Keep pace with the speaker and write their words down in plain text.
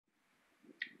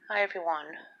Hi everyone.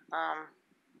 Um,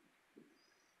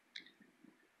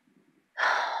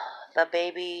 the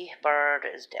baby bird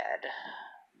is dead.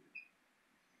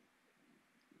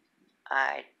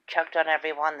 I checked on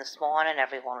everyone this morning.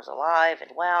 Everyone was alive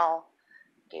and well.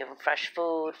 Gave them fresh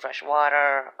food, fresh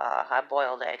water,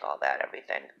 hard-boiled egg, all that,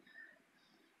 everything.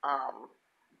 Um,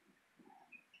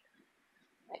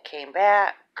 I came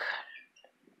back.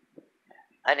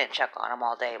 I didn't check on him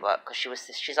all day, but because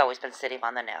she's always been sitting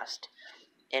on the nest.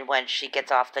 And when she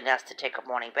gets off the nest to take her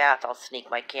morning bath, I'll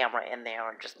sneak my camera in there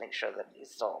and just make sure that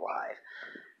he's still alive.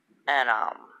 And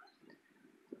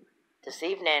this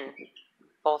evening,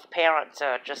 both parents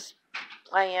are just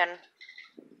playing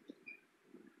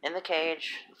in the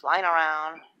cage, flying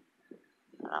around.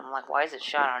 And I'm like, why is it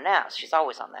shut on her nest? She's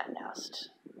always on that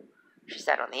nest. She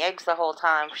sat on the eggs the whole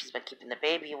time. She's been keeping the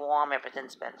baby warm.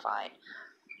 Everything's been fine.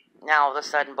 Now all of a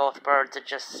sudden, both birds are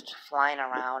just flying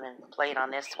around and playing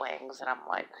on their swings. And I'm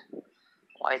like,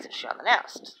 why isn't she on the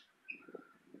nest?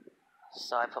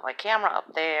 So I put my camera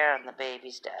up there, and the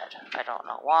baby's dead. I don't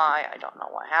know why. I don't know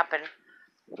what happened.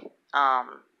 I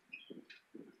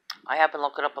have been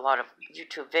looking up a lot of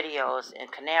YouTube videos,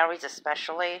 and canaries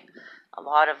especially, a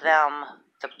lot of them,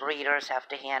 the breeders have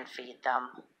to hand feed them.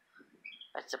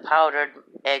 It's a powdered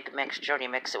egg mixture, and you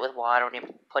mix it with water, and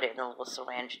you put it in a little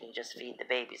syringe, and you just feed the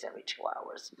babies every 2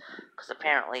 hours. Because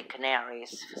apparently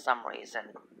canaries, for some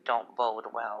reason, don't bode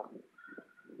well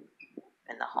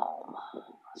in the home.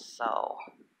 So,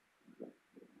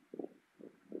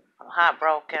 I'm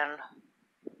heartbroken.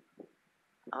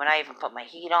 I mean, I even put my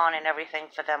heat on and everything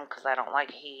for them because I don't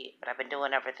like heat, but I've been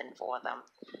doing everything for them.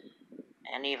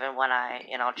 And even when I,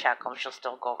 check them, she'll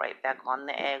still go right back on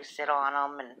the eggs, sit on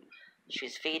them, and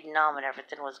she's feeding them, and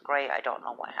everything was great. I don't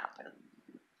know what happened.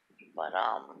 But,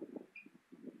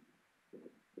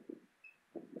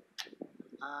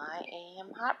 I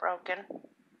am heartbroken.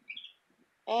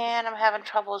 And I'm having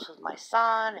troubles with my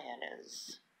son and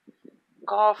his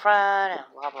girlfriend and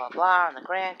blah, blah, blah, and the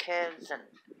grandkids, and,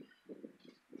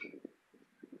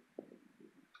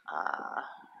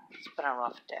 it's been a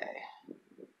rough day.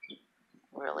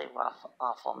 Really rough,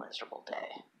 awful, miserable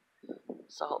day.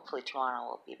 So hopefully tomorrow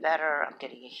will be better. I'm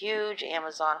getting a huge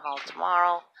Amazon haul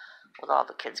tomorrow with all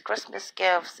the kids' Christmas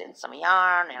gifts and some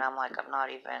yarn. And I'm like, I'm not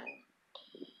even...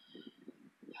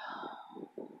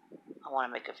 I want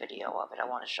to make a video of it. I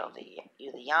want to show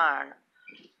you the yarn.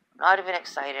 I'm not even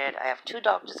excited. I have 2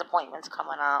 doctor's appointments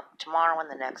coming up tomorrow and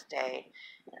the next day.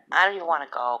 And I don't even want to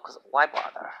go because why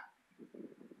bother?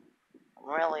 I'm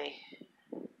really...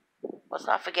 Let's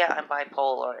not forget I'm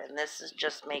bipolar, and this is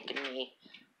just making me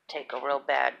take a real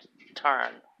bad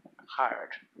turn.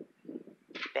 Hard.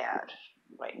 Bad.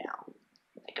 Right now.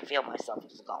 I can feel myself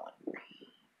just going.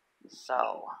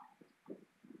 So,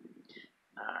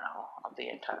 I don't know. I'll be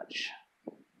in touch.